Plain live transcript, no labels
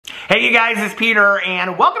Hey you guys, it's Peter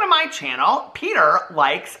and welcome to my channel, Peter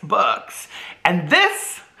Likes Books. And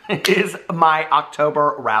this is my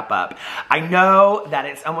October wrap-up. I know that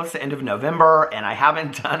it's almost the end of November and I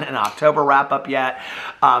haven't done an October wrap-up yet,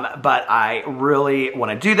 but I really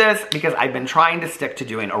want to do this because I've been trying to stick to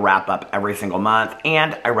doing a wrap-up every single month,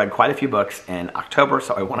 and I read quite a few books in October,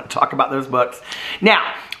 so I want to talk about those books.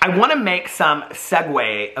 Now, I want to make some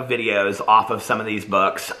segue videos off of some of these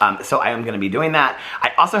books, so I am going to be doing that.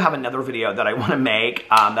 I also have another video that I want to make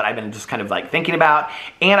that I've been just kind of like thinking about,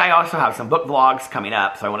 and I also have some book vlogs coming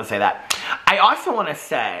up, so I want to say that. I also want to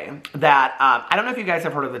say that I don't know if you guys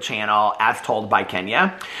have heard of the channel As Told by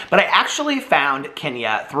Kenya, but I actually found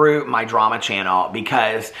Kenya through my drama channel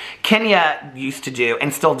because Kenya used to do,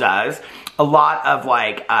 and still does, a lot of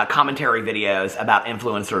like commentary videos about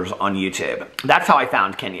influencers on YouTube. That's how I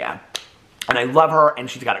found Kenya. And I love her, and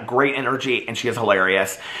she's got a great energy, and she is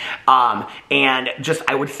hilarious. And just,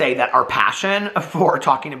 I would say that our passion for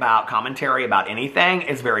talking about commentary about anything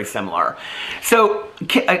is very similar. So,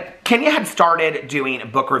 Kenya had started doing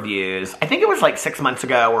book reviews, I think it was like 6 months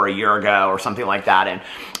ago or a year ago or something like that, and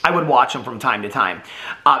I would watch them from time to time.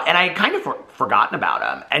 And I had kind of forgotten about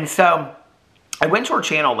them. And so, I went to her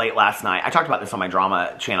channel late last night. I talked about this on my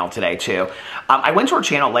drama channel today too. I went to her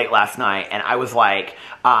channel late last night and I was like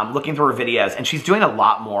looking through her videos, and she's doing a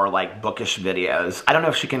lot more like bookish videos. I don't know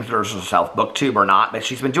if she considers herself booktube or not, but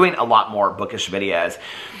she's been doing a lot more bookish videos.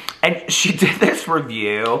 And she did this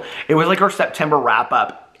review. It was like her September wrap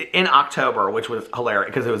up in October, which was hilarious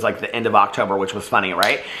because it was like the end of October, which was funny,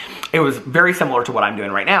 right? It was very similar to what I'm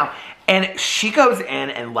doing right now. And she goes in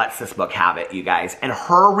and lets this book have it, you guys. And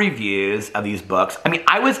her reviews of these books, I mean,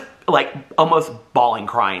 I was like almost bawling,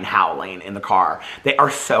 crying, howling in the car. They are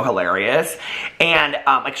so hilarious. And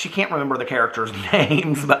like, she can't remember the characters'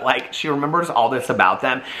 names, but like she remembers all this about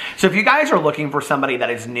them. So if you guys are looking for somebody that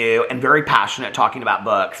is new and very passionate talking about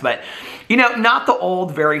books, but you know, not the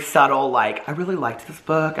old, very subtle, like, I really liked this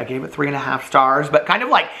book, I gave it 3.5 stars, but kind of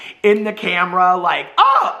like in the camera, like,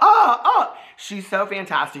 oh. She's so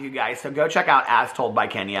fantastic, you guys. So go check out As Told by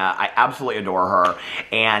Kenya. I absolutely adore her.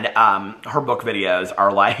 And her book videos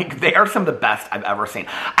are like, they are some of the best I've ever seen.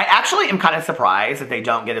 I actually am kind of surprised that they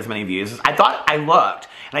don't get as many views. I thought, I looked,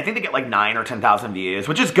 and I think they get like 9,000 or 10,000 views,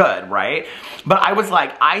 which is good, right? But I was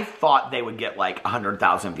like, I thought they would get like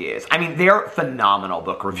 100,000 views. I mean, they're phenomenal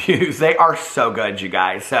book reviews. They are so good, you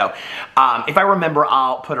guys. So if I remember,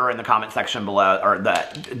 I'll put her in the comment section below, or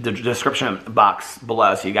the description box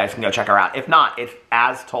below, so you guys can go check her out. If not, it's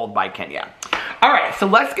As Told by Kenya. All right, so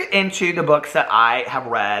let's get into the books that I have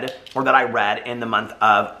read, or that I read in the month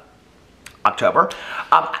of October.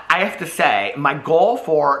 I have to say, my goal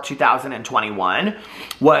for 2021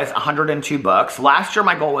 was 102 books. Last year,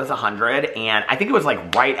 my goal was 100, and I think it was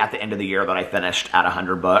like right at the end of the year that I finished at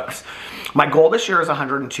 100 books. My goal this year is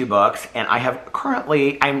 102 books, and I'm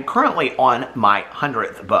currently on my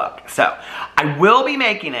 100th book. So I will be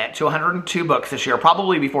making it to 102 books this year,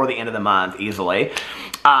 probably before the end of the month, easily.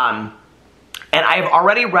 And I have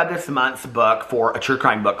already read this month's book for a true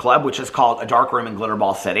crime book club, which is called A Dark Room in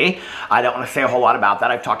Glitterball City. I don't want to say a whole lot about that.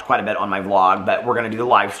 I've talked quite a bit on my vlog, but we're going to do the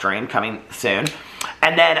live stream coming soon.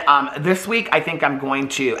 And then this week, I think I'm going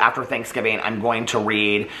to, after Thanksgiving, I'm going to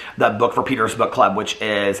read the book for Peter's book club, which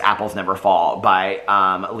is Apples Never Fall by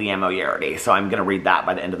Liane Moriarty. So I'm going to read that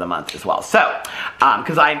by the end of the month as well. So,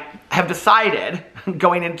 because I have decided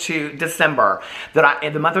going into December that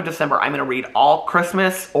in the month of December, I'm going to read all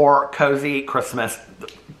Christmas or cozy Christmas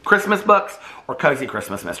books or cozy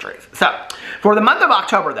Christmas mysteries. So for the month of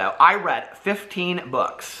October, though, I read 15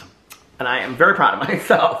 books. And I am very proud of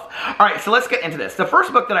myself. All right, so let's get into this. The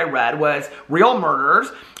first book that I read was Real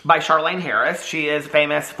Murders by Charlaine Harris. She is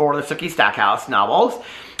famous for the Sookie Stackhouse novels.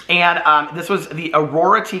 And this was the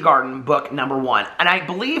Aurora Tea Garden book #1. And I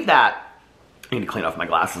believe that, I need to clean off my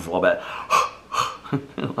glasses a little bit.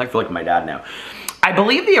 I feel like my dad now. I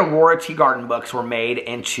believe the Aurora Tea Garden books were made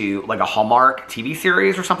into like a Hallmark TV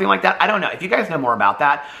series or something like that. I don't know. If you guys know more about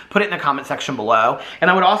that, put it in the comment section below.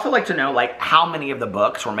 And I would also like to know like how many of the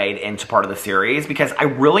books were made into part of the series, because I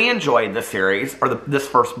really enjoyed the series, or this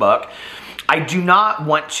first book. I do not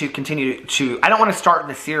want to continue to, I don't want to start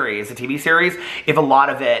the series, the TV series, if a lot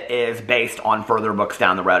of it is based on further books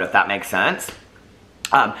down the road, if that makes sense.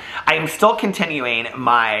 I am still continuing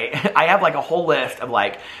my, I have like a whole list of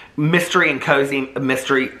like mystery and cozy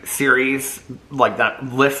mystery series, like that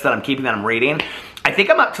list that I'm keeping, that I'm reading. I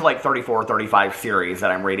think I'm up to like 34 or 35 series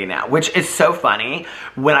that I'm reading now, which is so funny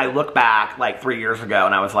when I look back like 3 years ago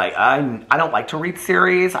and I was like, I don't like to read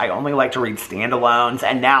series. I only like to read standalones.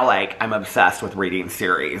 And now like I'm obsessed with reading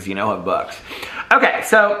series, you know, of books. Okay,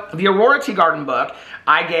 so the Aurora Tea Garden book,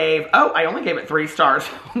 I only gave it 3 stars.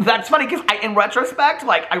 That's funny because in retrospect,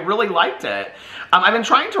 like I really liked it. I've been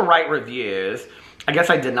trying to write reviews. I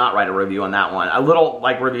guess I did not write a review on that one. A little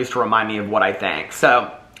like reviews to remind me of what I think.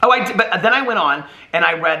 So, I did, but then I went on and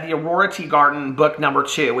I read the Aurora Tea Garden book number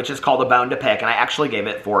 2, which is called A Bone to Pick, and I actually gave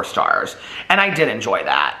it 4 stars. And I did enjoy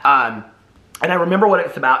that. And I remember what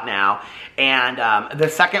it's about now. And the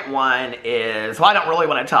second one is, well, I don't really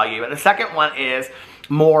want to tell you, but the second one is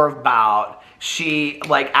more about she,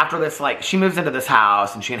 like, after this, like, she moves into this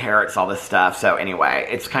house and she inherits all this stuff. So anyway,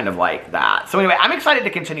 it's kind of like that. So anyway, I'm excited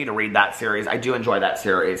to continue to read that series. I do enjoy that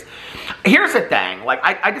series. Here's the thing. Like,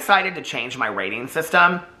 I decided to change my rating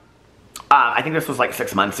system. I think this was like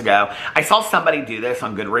 6 months ago. I saw somebody do this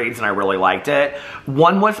on Goodreads and I really liked it.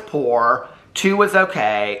 1 was poor. 2 was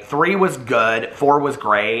okay, 3 was good, 4 was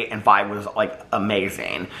great, and 5 was like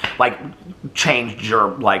amazing. Like changed your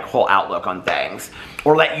like whole outlook on things.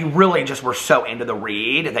 Or that you really just were so into the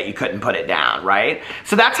read that you couldn't put it down, right?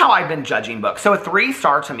 So that's how I've been judging books. So a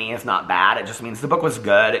 3-star to me is not bad. It just means the book was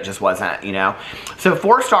good. It just wasn't, you know. So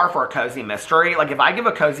 4-star for a cozy mystery. Like if I give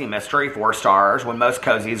a cozy mystery 4 stars, when most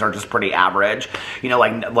cozies are just pretty average, you know,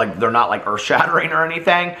 like they're not like earth-shattering or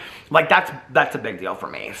anything. Like that's a big deal for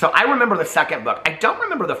me. So I remember the second book. I don't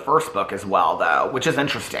remember the first book as well though, which is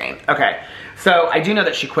interesting. Okay, so I do know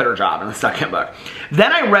that she quit her job in the second book.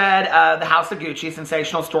 Then I read The House of Gucci,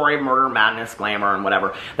 sensational story of murder, madness, glamour, and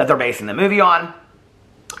whatever that they're basing the movie on.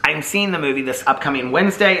 I'm seeing the movie this upcoming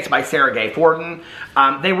Wednesday. It's by Sarah Gay Forden.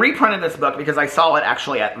 They reprinted this book because I saw it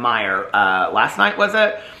actually at Meyer last night, was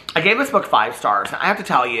it? I gave this book 5 stars. And I have to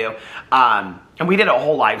tell you, and we did a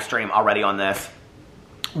whole live stream already on this.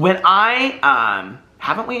 When I,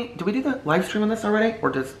 haven't we, did we do the live stream on this already? Or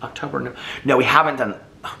does October, no, we haven't done,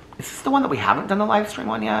 is this the one that we haven't done the live stream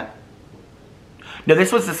on yet? No,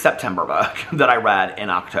 this was the September book that I read in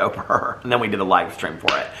October, and then we did a live stream for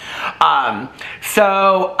it.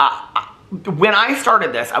 When I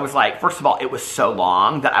started this, I was like, first of all, it was so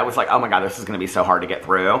long that I was like, oh my God, this is going to be so hard to get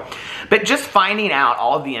through. But just finding out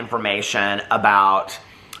all of the information about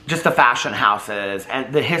just the fashion houses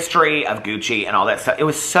and the history of Gucci and all that stuff. It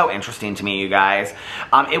was so interesting to me, you guys.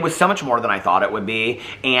 It was so much more than I thought it would be.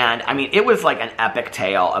 And I mean, it was like an epic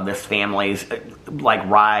tale of this family's like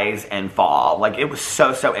rise and fall. Like it was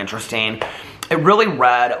so, so interesting. It really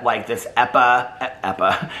read like this epic,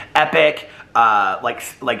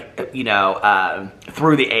 you know,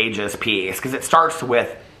 through the ages piece. Because it starts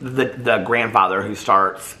with the grandfather who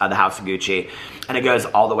starts the House of Gucci, and it goes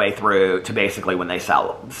all the way through to basically when they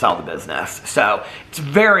sell the business. So it's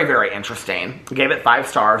very, very interesting. I gave it 5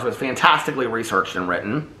 stars. It was fantastically researched and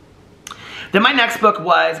written. Then my next book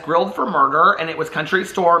was Grilled for Murder, and it was Country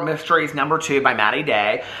Store Mysteries #2 by Maddie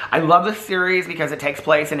Day. I love this series because it takes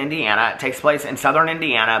place in Indiana. It takes place in southern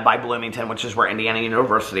Indiana by Bloomington, which is where Indiana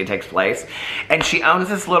University takes place. And she owns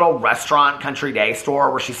this little restaurant, Country Day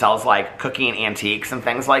store, where she sells like cooking antiques and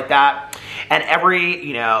things like that. And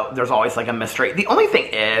you know, there's always like a mystery. The only thing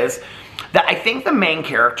is that I think the main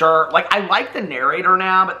character, like I like the narrator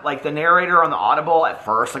now, but like the narrator on the Audible at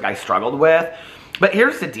first, like I struggled with. But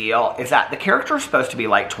here's the deal, is that the character is supposed to be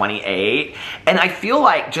like 28, and I feel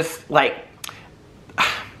like just like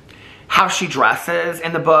how she dresses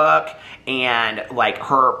in the book and like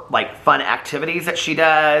her like fun activities that she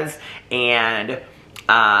does and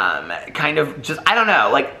kind of just, I don't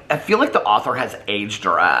know, like I feel like the author has aged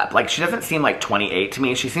her up. Like she doesn't seem like 28 to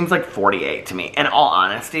me. She seems like 48 to me. In all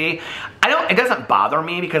honesty, it doesn't bother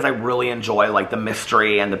me because I really enjoy like the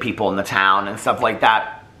mystery and the people in the town and stuff like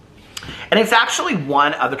that. And it's actually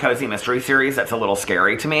one of the cozy mystery series that's a little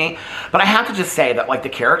scary to me. But I have to just say that like the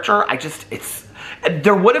character,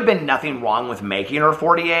 there would have been nothing wrong with making her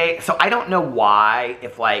 48. So I don't know why,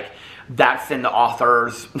 if like that's in the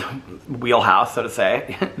author's wheelhouse, so to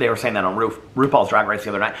say. They were saying that on RuPaul's Drag Race the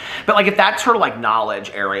other night. But like if that's her like knowledge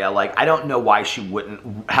area, like I don't know why she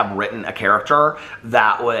wouldn't have written a character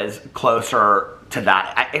that was closer to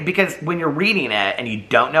that. Because when you're reading it and you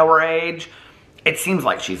don't know her age, it seems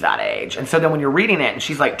like she's that age. And so then when you're reading it and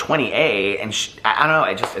she's like 28 and I don't know,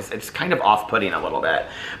 it's kind of off-putting a little bit.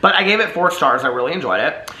 But I gave it 4 stars. I really enjoyed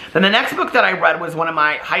it. Then the next book that I read was one of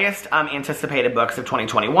my highest anticipated books of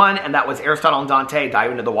 2021, and that was Aristotle and Dante Dive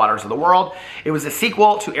into the Waters of the World. It was a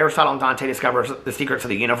sequel to Aristotle and Dante Discovers the Secrets of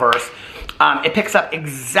the Universe. It picks up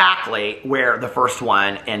exactly where the first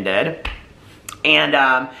one ended.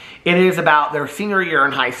 And it is about their senior year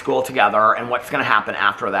in high school together and what's going to happen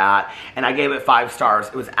after that. And I gave it 5 stars.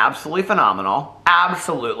 It was absolutely phenomenal.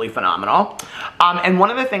 Absolutely phenomenal. And one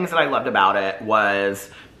of the things that I loved about it was,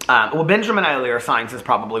 well, Benjamin Ayler-Saenz is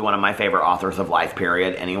probably one of my favorite authors of life,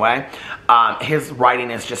 period, anyway. His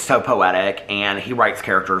writing is just so poetic, and he writes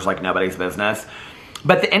characters like nobody's business.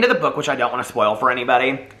 But the end of the book, which I don't want to spoil for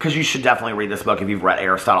anybody, because you should definitely read this book if you've read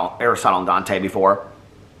Aristotle and Dante before.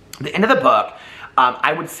 The end of the book,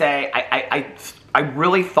 I would say, I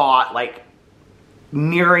really thought, like,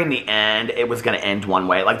 nearing the end, it was going to end one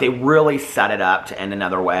way. Like, they really set it up to end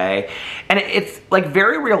another way. And it's, like,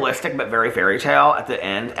 very realistic, but very fairy tale at the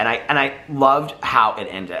end. And I loved how it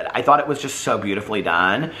ended. I thought it was just so beautifully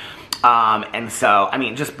done. And so, I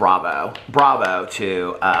mean, just bravo. Bravo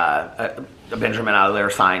to Benjamin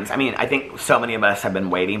Ayler-Saenz. I mean, I think so many of us have been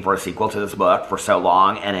waiting for a sequel to this book for so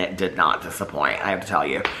long, and it did not disappoint, I have to tell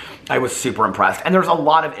you. I was super impressed. And there's a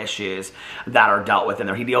lot of issues that are dealt with in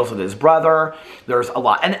there. He deals with his brother. There's a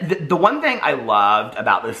lot. And the one thing I loved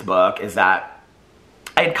about this book is that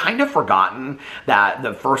I had kind of forgotten that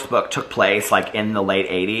the first book took place like in the late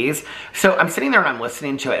 80s. So I'm sitting there and I'm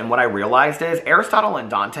listening to it, and what I realized is Aristotle and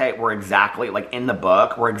Dante were exactly, like in the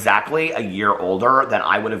book, were exactly a year older than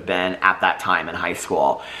I would have been at that time in high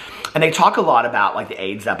school. And they talk a lot about like the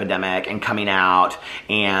AIDS epidemic and coming out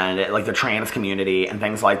and like the trans community and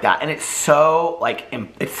things like that. And it's so like,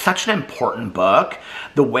 it's such an important book,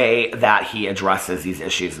 the way that he addresses these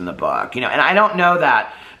issues in the book, you know. And I don't know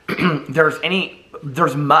that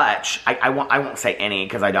there's much, I won't say any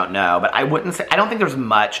because I don't know, but I don't think there's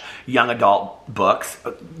much young adult books.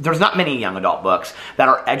 There's not many young adult books that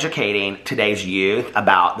are educating today's youth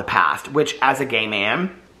about the past, which as a gay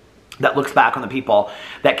man that looks back on the people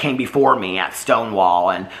that came before me at Stonewall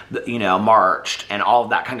and, you know, marched and all of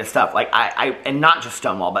that kind of stuff. Like, and not just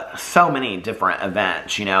Stonewall, but so many different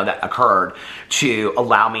events, you know, that occurred to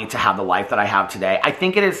allow me to have the life that I have today. I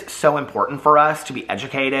think it is so important for us to be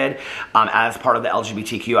educated as part of the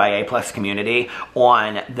LGBTQIA+ community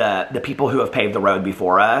on the people who have paved the road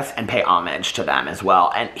before us and pay homage to them as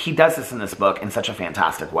well. And he does this in this book in such a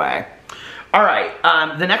fantastic way. All right,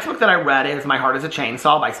 the next book that I read is My Heart is a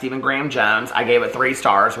Chainsaw by Stephen Graham Jones. I gave it 3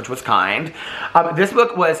 stars, which was kind. This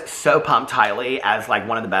book was so pumped highly as like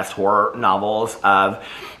one of the best horror novels of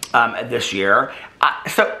this year.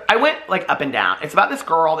 So I went like up and down. It's about this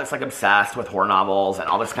girl that's like obsessed with horror novels and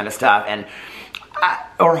all this kind of stuff, and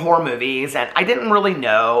or horror movies, and I didn't really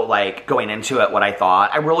know, like, going into it what I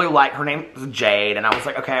thought. I really liked, her name was Jade, and I was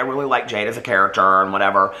like, okay, I really like Jade as a character and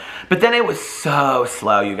whatever. But then it was so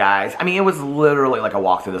slow, you guys. I mean, it was literally like a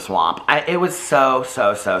walk through the swamp. It was so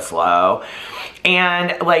slow.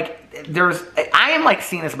 And, like, I am, like,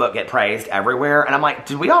 seeing this book get praised everywhere, and I'm like,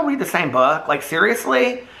 did we all read the same book? Like,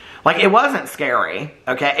 seriously? Like, it wasn't scary,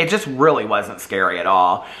 okay? It just really wasn't scary at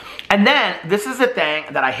all. And then, this is the thing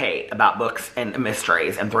that I hate about books and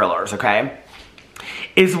mysteries and thrillers, okay?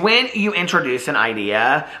 Is when you introduce an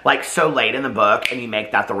idea, like, so late in the book, and you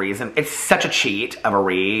make that the reason. It's such a cheat of a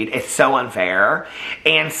read. It's so unfair.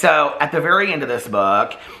 And so, at the very end of this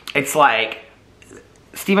book, it's like,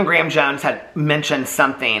 Stephen Graham Jones had mentioned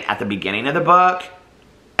something at the beginning of the book,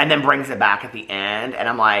 and then brings it back at the end, and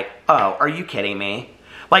I'm like, oh, are you kidding me?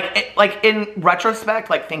 Like in retrospect,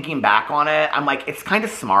 like thinking back on it, I'm like, it's kind of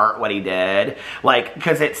smart what he did. Like,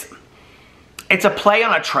 because it's a play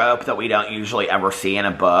on a trope that we don't usually ever see in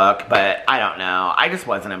a book, but I don't know. I just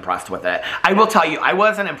wasn't impressed with it. I will tell you, I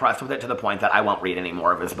wasn't impressed with it to the point that I won't read any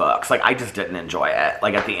more of his books. Like, I just didn't enjoy it,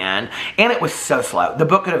 like, at the end. And it was so slow. The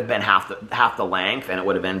book could have been half the length, and it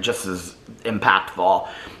would have been just as impactful.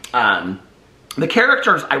 The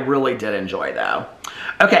characters I really did enjoy, though.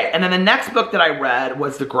 Okay, and then the next book that I read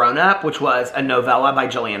was The Grown Up, which was a novella by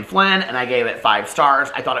Gillian Flynn, and I gave it 5 stars.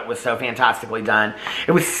 I thought it was so fantastically done.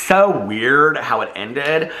 It was so weird how it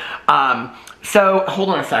ended. So, hold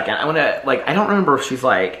on a second. I want to, like, I don't remember if she's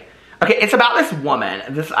like... Okay, it's about this woman.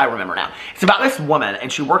 This I remember now. It's about this woman,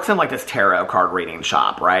 and she works in, like, this tarot card reading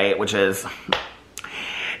shop, right? Which is...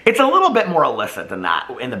 It's a little bit more illicit than that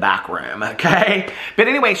in the back room, okay? But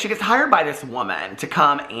anyway, she gets hired by this woman to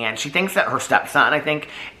come, and she thinks that her stepson, I think,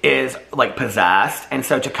 is, like, possessed. And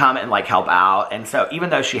so to come and, like, help out. And so even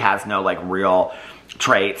though she has no, like, real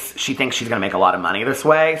traits, she thinks she's going to make a lot of money this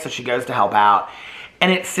way. So she goes to help out.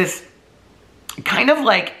 And it's this kind of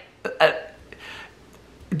like...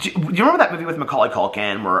 do you remember that movie with Macaulay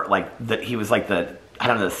Culkin where, like, he was, like, the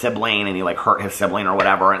sibling, and he, like, hurt his sibling or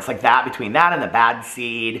whatever, and it's like that, between that and The Bad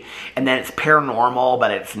Seed, and then it's paranormal, but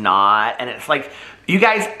it's not, and it's like, You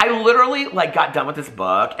guys, I literally like got done with this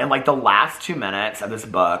book, and like the last 2 minutes of this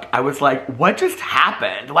book, I was like, what just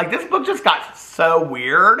happened? Like this book just got so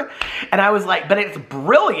weird. And I was like, but it's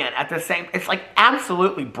brilliant at the same, it's like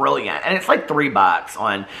absolutely brilliant. And it's like $3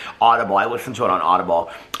 on Audible. I listened to it on Audible.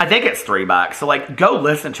 I think it's $3. So like go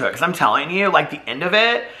listen to it, because I'm telling you, like the end of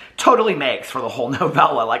it totally makes for the whole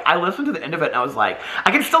novella. Like I listened to the end of it and I was like,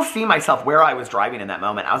 I can still see myself where I was driving in that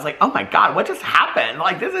moment. I was like, oh my God, what just happened?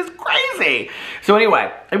 Like this is crazy. So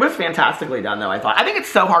anyway, it was fantastically done though, I thought. I think it's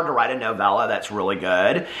so hard to write a novella that's really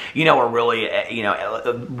good, you know, or really, you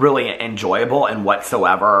know, really enjoyable and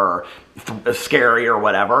whatsoever, or scary or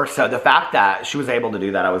whatever. So the fact that she was able to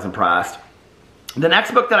do that, I was impressed. The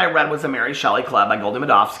next book that I read was The Mary Shelley Club by Goldy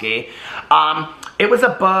Moldavsky. It was a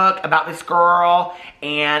book about this girl,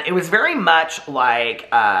 and it was very much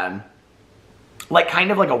like kind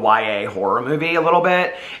of like a YA horror movie a little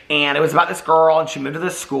bit. And it was about this girl, and she moved to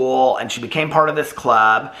this school, and she became part of this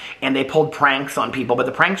club, and they pulled pranks on people, but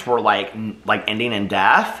the pranks were like ending in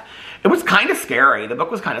death. It was kind of scary. The book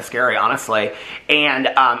was kind of scary, honestly. And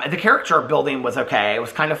the character building was okay. It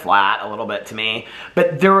was kind of flat a little bit to me.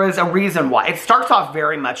 But there was a reason why. It starts off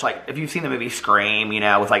very much like, if you've seen the movie Scream, you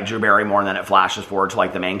know, with like Drew Barrymore, and then it flashes forward to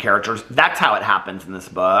like the main characters. That's how it happens in this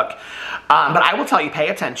book. But I will tell you, pay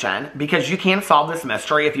attention, because you can solve this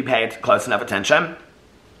mystery if you pay close enough attention.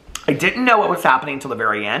 I didn't know what was happening until the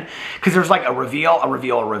very end, because there's like a reveal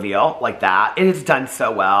like that. It is done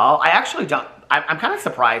so well. I actually don't... I'm kind of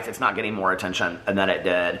surprised it's not getting more attention than it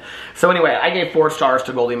did. So anyway, I gave 4 stars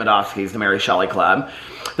to Goldy Moldavsky's The Mary Shelley Club.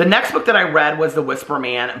 The next book that I read was The Whisper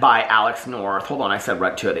Man by Alex North. Hold on, I said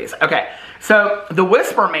read 2 of these. Okay, so The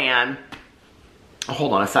Whisper Man...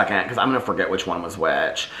 Hold on a second, because I'm going to forget which one was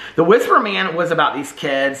which. The Whisper Man was about these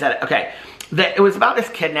kids that... Okay, it was about this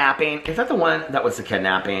kidnapping. Is that the one that was the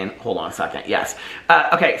kidnapping? Hold on a second. Yes.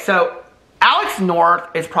 Okay, so... Alex North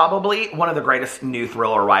is probably one of the greatest new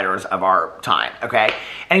thriller writers of our time, okay?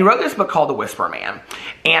 And he wrote this book called The Whisper Man.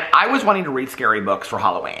 And I was wanting to read scary books for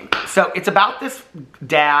Halloween. So it's about this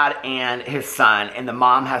dad and his son, and the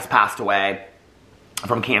mom has passed away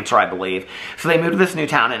from cancer, I believe. So they moved to this new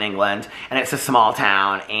town in England, and it's a small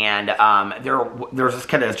town, and there's this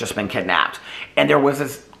kid that has just been kidnapped. And there was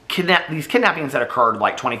these kidnappings that occurred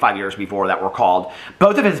like 25 years before that were called,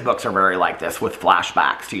 both of his books are very like this, with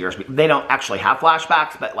flashbacks to years. They don't actually have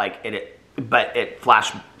flashbacks, but like it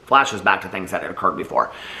flashes back to things that had occurred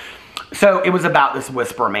before. So it was about this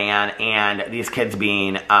Whisper Man and these kids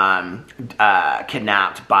being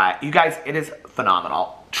kidnapped by, you guys, it is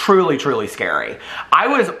phenomenal. Truly, truly scary. I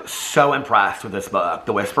was so impressed with this book,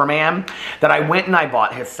 The Whisper Man, that I went and I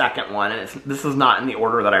bought his second one. And this is not in the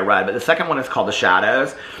order that I read, but the second one is called The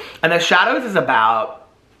Shadows. And The Shadows is about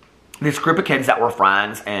this group of kids that were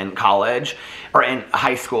friends in college, or in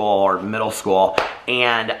high school or middle school,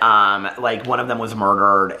 and like one of them was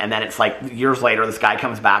murdered, and then it's like years later this guy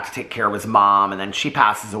comes back to take care of his mom, and then she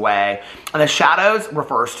passes away. And The Shadows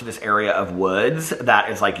refers to this area of woods that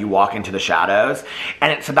is like you walk into the shadows,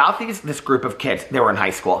 and it's about this group of kids. They were in high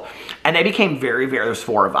school, and they became there's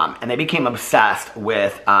 4 of them, and they became obsessed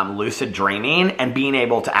with lucid dreaming and being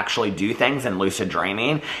able to actually do things in lucid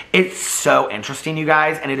dreaming. It's so interesting, you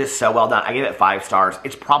guys, and it is so well done. I gave it 5 stars.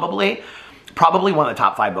 It's probably one of the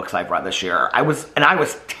top 5 books I've read this year. I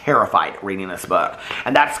was terrified reading this book.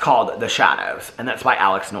 And that's called The Shadows. And that's by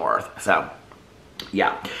Alex North. So,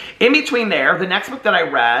 yeah. In between there, the next book that I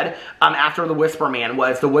read after The Whisper Man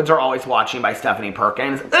was The Woods Are Always Watching by Stephanie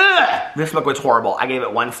Perkins. Ugh! This book was horrible. I gave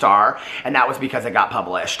it 1 star, and that was because it got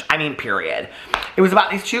published. I mean, period. It was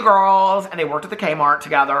about these 2 girls, and they worked at the Kmart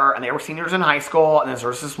together, and they were seniors in high school, and there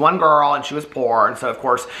was this one girl, and she was poor, and so, of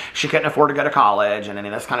course, she couldn't afford to go to college and any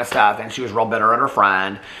of this kind of stuff, and she was real bitter at her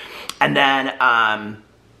friend. And then,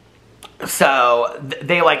 so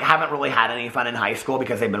they like haven't really had any fun in high school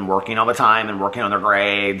because they've been working all the time and working on their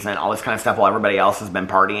grades and all this kind of stuff while everybody else has been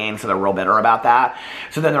partying, so they're real bitter about that.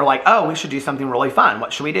 So then they're like, oh, we should do something really fun.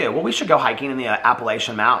 What should we do? Well, we should go hiking in the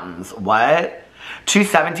Appalachian Mountains. What? 2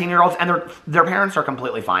 17-year-olds, and their parents are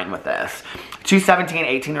completely fine with this. 2 17,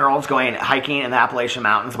 18-year-olds going hiking in the Appalachian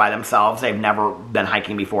Mountains by themselves. They've never been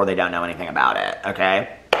hiking before. They don't know anything about it,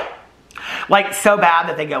 okay? Like, so bad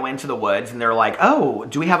that they go into the woods and they're like, oh,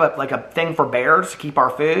 do we have a thing for bears to keep our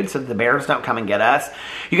food so that the bears don't come and get us?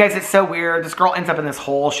 You guys, it's so weird. This girl ends up in this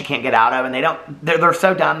hole she can't get out of, and they're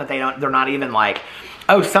so dumb that they're not even like,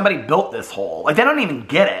 oh, somebody built this hole. Like, they don't even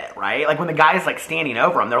get it, right? Like, when the guy's like standing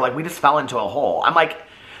over them, they're like, we just fell into a hole. I'm like,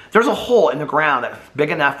 there's a hole in the ground that's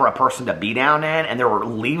big enough for a person to be down in, and there were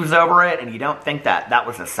leaves over it, and you don't think that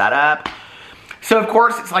was a setup. So, of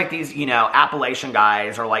course, it's like these, you know, Appalachian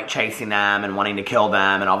guys are, like, chasing them and wanting to kill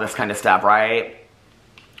them and all this kind of stuff, right?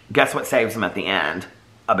 guess what saves him at the end?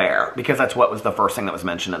 A bear, because that's what was the first thing that was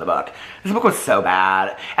mentioned in the book. This book was so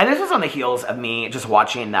bad. And this was on the heels of me just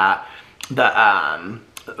watching that,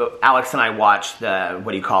 Alex and I watched the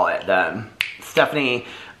Stephanie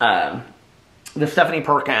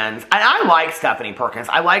Perkins. And I like Stephanie Perkins.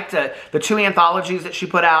 I liked the 2 anthologies that she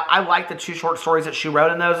put out. I liked the 2 short stories that she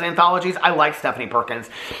wrote in those anthologies. I like Stephanie Perkins.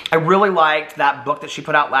 I really liked that book that she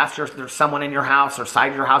put out last year, There's Someone in Your House or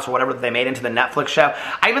Side of Your House or whatever that they made into the Netflix show.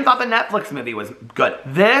 I even thought the Netflix movie was good.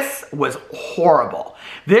 This was horrible.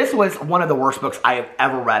 This was one of the worst books I have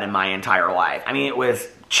ever read in my entire life. I mean, it was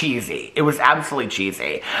cheesy. It was absolutely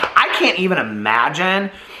cheesy. I can't even imagine,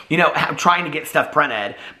 you know, trying to get stuff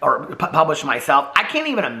printed or published myself. I can't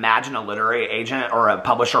even imagine a literary agent or a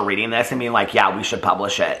publisher reading this and being like, yeah, we should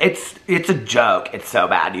publish it. It's a joke. It's so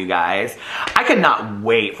bad, you guys. I could not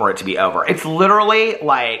wait for it to be over. It's literally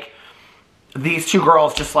like these 2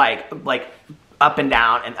 girls just like up and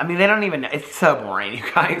down. And I mean, they don't even, it's so boring, you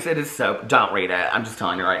guys. It is so, don't read it. I'm just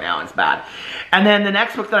telling you right now, it's bad. And then the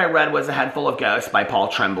next book that I read was A Head Full of Ghosts by Paul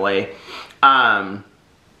Tremblay. Why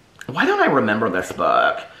don't I remember this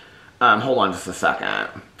book? Hold on just a second.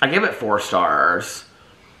 I gave it 4 stars.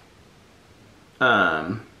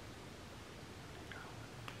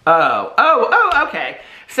 Okay.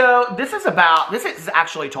 So this is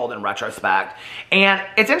actually told in retrospect, and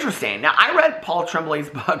it's interesting. Now, I read Paul Tremblay's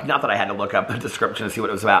book, not that I had to look up the description to see what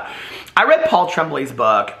it was about. I read Paul Tremblay's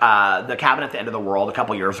book, The Cabin at the End of the World, a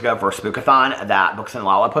couple years ago for a spookathon that Books and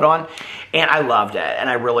Lala put on, and I loved it, and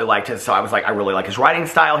I really liked it, so I was like, I really like his writing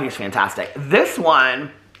style. He's fantastic. This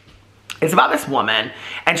one, it's about this woman,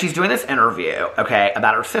 and she's doing this interview, okay,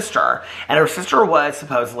 about her sister. And her sister was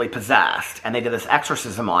supposedly possessed, and they did this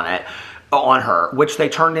exorcism on her, which they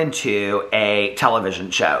turned into a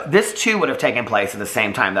television show. This, too, would have taken place at the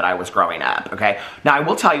same time that I was growing up, okay? Now, I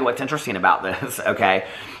will tell you what's interesting about this, okay,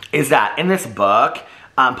 is that in this book,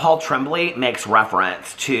 Paul Tremblay makes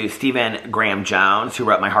reference to Stephen Graham Jones, who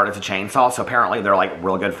wrote My Heart is a Chainsaw, so apparently they're, like,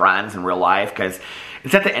 real good friends in real life, because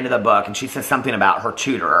it's at the end of the book, and she says something about her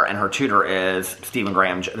tutor, and her tutor is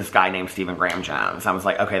this guy named Stephen Graham Jones. I was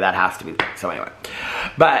like, okay, that has to be, so anyway.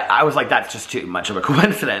 But I was like, that's just too much of a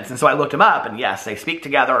coincidence, and so I looked him up, and yes, they speak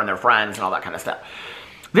together, and they're friends, and all that kind of stuff.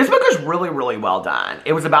 This book is really, really well done.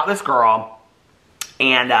 It was about this girl,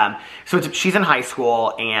 and she's in high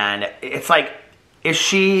school, and it's like, is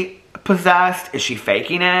she possessed? Is she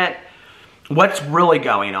faking it? What's really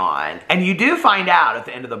going on? And you do find out at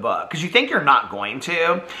the end of the book, because you think you're not going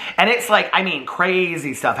to. And it's like, I mean,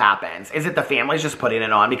 crazy stuff happens. Is it the family's just putting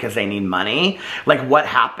it on because they need money? Like, what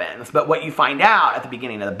happens? But what you find out at the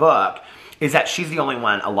beginning of the book is that she's the only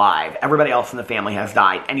one alive. Everybody else in the family has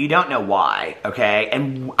died. And you don't know why, okay?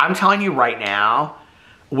 And I'm telling you right now,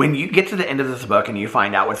 when you get to the end of this book and you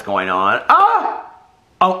find out what's going on,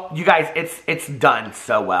 oh, you guys, it's done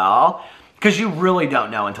so well. Because you really don't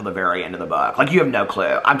know until the very end of the book. Like, you have no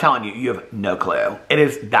clue. I'm telling you, you have no clue. It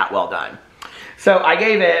is that well done. So, I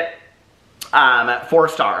gave it 4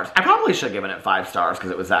 stars. I probably should have given it 5 stars because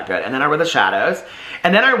it was that good. And then I read The Shadows.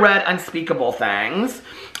 And then I read Unspeakable Things.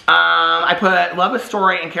 I put love a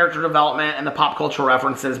story and character development and the pop culture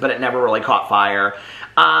references, but it never really caught fire.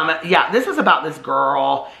 Yeah, this is about this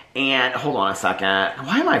girl. And, hold on a second.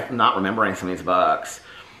 Why am I not remembering some of these books?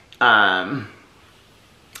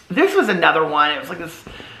 This was another one. It was like this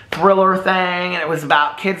thriller thing, and it was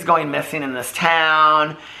about kids going missing in this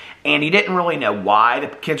town, and you didn't really know why the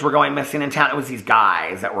kids were going missing in town. It was these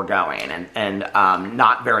guys that were going, and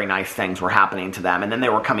not very nice things were happening to them, and then they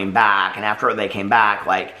were coming back, and after they came back,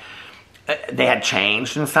 like, they had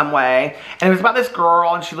changed in some way. And it was about this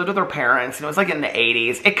girl, and she lived with her parents, and it was like in the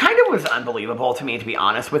 80s. It kind of was unbelievable to me, to be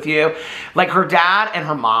honest with you. Like, her dad and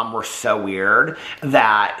her mom were so weird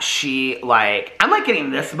that she, like, I'm like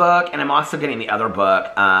getting this book, and I'm also getting the other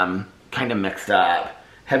book kind of mixed up.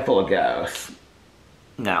 Head Full of Ghosts.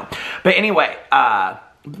 No. But anyway,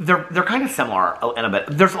 they're kind of similar in a bit.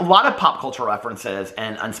 There's a lot of pop culture references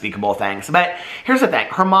and Unspeakable Things. But here's the thing.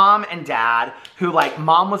 Her mom and dad, who, like,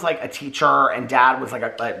 mom was like a teacher and dad was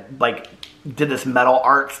like did this metal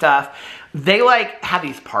art stuff. They, like, had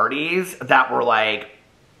these parties that were like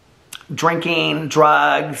drinking,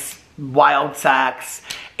 drugs, wild sex,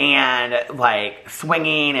 and like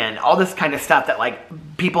swinging and all this kind of stuff that like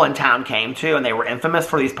people in town came to, and they were infamous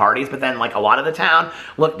for these parties. But then like a lot of the town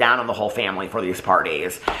looked down on the whole family for these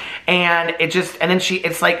parties, and and then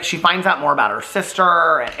it's like she finds out more about her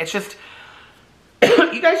sister, and it's just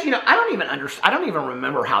you guys, you know, I don't even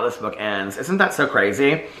remember how this book ends. Isn't that so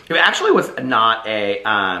crazy? It actually was not a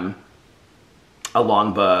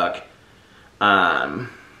long book.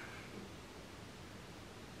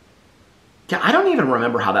 Yeah, I don't even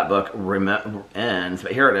remember how that book ends,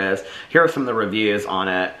 but here it is. Here are some of the reviews on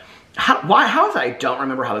it. How is it I don't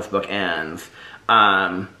remember how this book ends?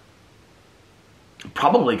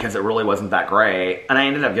 Probably because it really wasn't that great. And I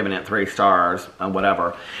ended up giving it 3 stars,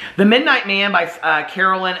 whatever. The Midnight Man by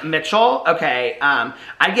Carolyn Mitchell. Okay,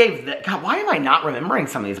 I gave that, God, why am I not remembering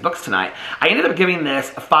some of these books tonight? I ended up giving this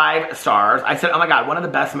 5 stars. I said, oh my God, one of the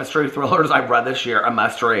best mystery thrillers I've read this year, a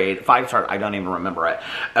must read. 5 stars, I don't even remember it.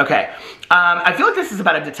 Okay, I feel like this is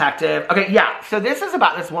about a detective. Okay, yeah, so this is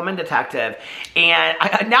about this woman detective. And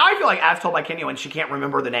now I feel like as told by Kenya when she can't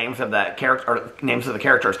remember the names of the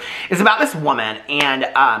characters. It's about this woman.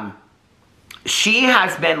 And she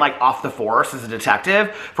has been like off the force as a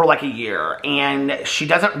detective for like a year, and she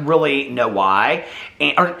doesn't really know why,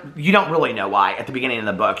 or you don't really know why at the beginning of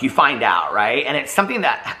the book. You find out, right? And it's something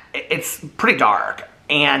that, it's pretty dark.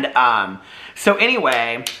 And so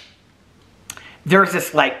anyway, there's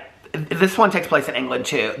this like, this one takes place in England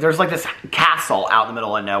too. There's like this castle out in the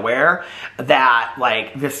middle of nowhere that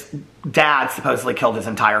like this dad supposedly killed his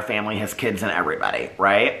entire family, his kids and everybody,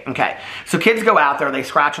 right? Okay, so kids go out there, they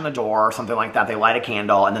scratch on the door or something like that, they light a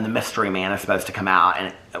candle, and then the mystery man is supposed to come out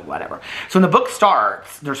and whatever. So when the book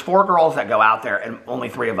starts, there's 4 girls that go out there and only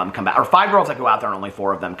 3 of them come back, or 5 girls that go out there and only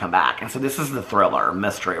 4 of them come back. And so this is the thriller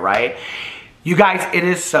mystery, right? You guys, it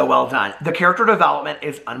is so well done. The character development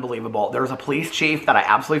is unbelievable. There's a police chief that I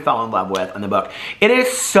absolutely fell in love with in the book. It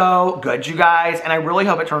is so good, you guys, and I really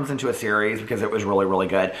hope it turns into a series because it was really, really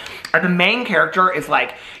good. And the main character is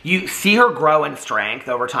like, you see her grow in strength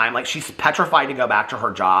over time. Like, she's petrified to go back to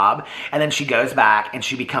her job, and then she goes back and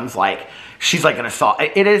she becomes like, she's like an assault.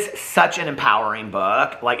 It is such an empowering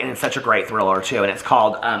book, like, and it's such a great thriller too, and it's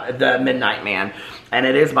called The Midnight Man. And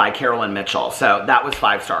it is by Carolyn Mitchell. So that was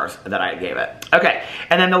 5 stars that I gave it. Okay,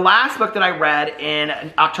 and then the last book that I read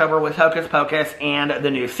in October was Hocus Pocus and the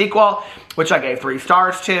new sequel, which I gave 3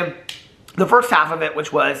 stars to. The first half of it,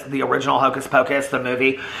 which was the original Hocus Pocus, the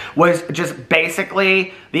movie, was just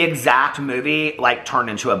basically the exact movie, like, turned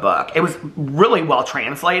into a book. It was really well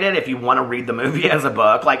translated if you want to read the movie as a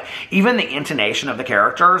book. Like, even the intonation of the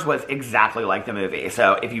characters was exactly like the movie.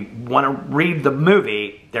 So if you want to read the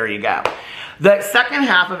movie, there you go. The second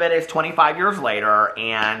half of it is 25 years later,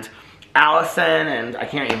 and Allison and, I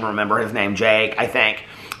can't even remember his name, Jake, I think,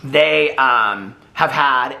 they have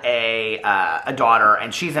had a daughter,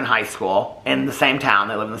 and she's in high school in the same town.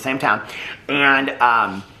 They live in the same town.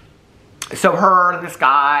 And so her and this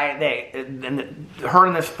guy, her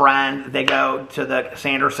and this friend, they go to the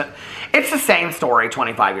Sanderson. It's the same story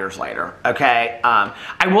 25 years later, okay?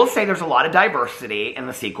 I will say there's a lot of diversity in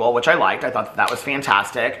the sequel, which I liked. I thought that was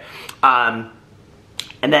fantastic.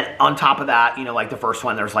 And then on top of that, you know, like the first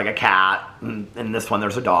one, there's like a cat, and this one,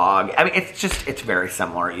 there's a dog. I mean, it's very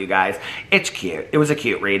similar, you guys. It's cute. It was a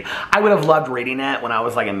cute read. I would have loved reading it when I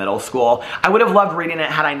was like in middle school. I would have loved reading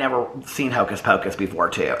it had I never seen Hocus Pocus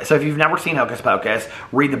before too. So if you've never seen Hocus Pocus,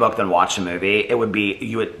 read the book, then watch the movie. It would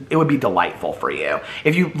be delightful for you.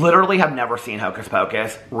 If you literally have never seen Hocus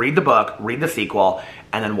Pocus, read the book, read the sequel,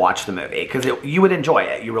 and then watch the movie, because you would enjoy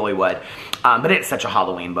it. You really would. But it's such a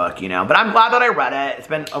Halloween book, you know. But I'm glad that I read it. It's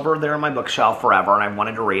been over there on my bookshelf forever, and I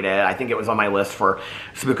wanted to read it. I think it was on my list for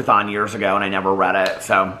Spookathon years ago, and I never read it.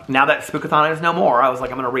 So now that Spookathon is no more, I was like,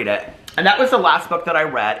 I'm going to read it. And that was the last book that I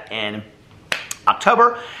read in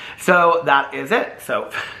October. So that is it.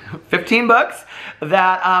 So 15 books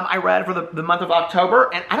that I read for the month of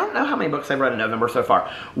October. And I don't know how many books I've read in November so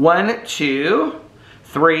far. 1, 2,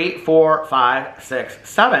 3, 4, 5, 6,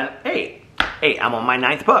 7, 8. I'm on my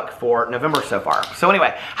 9th book for November so far. So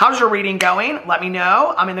anyway, how's your reading going? Let me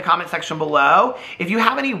know. I'm in the comment section below. If you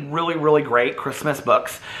have any really, really great Christmas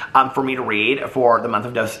books for me to read for the month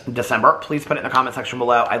of December, please put it in the comment section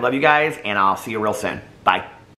below. I love you guys, and I'll see you real soon. Bye.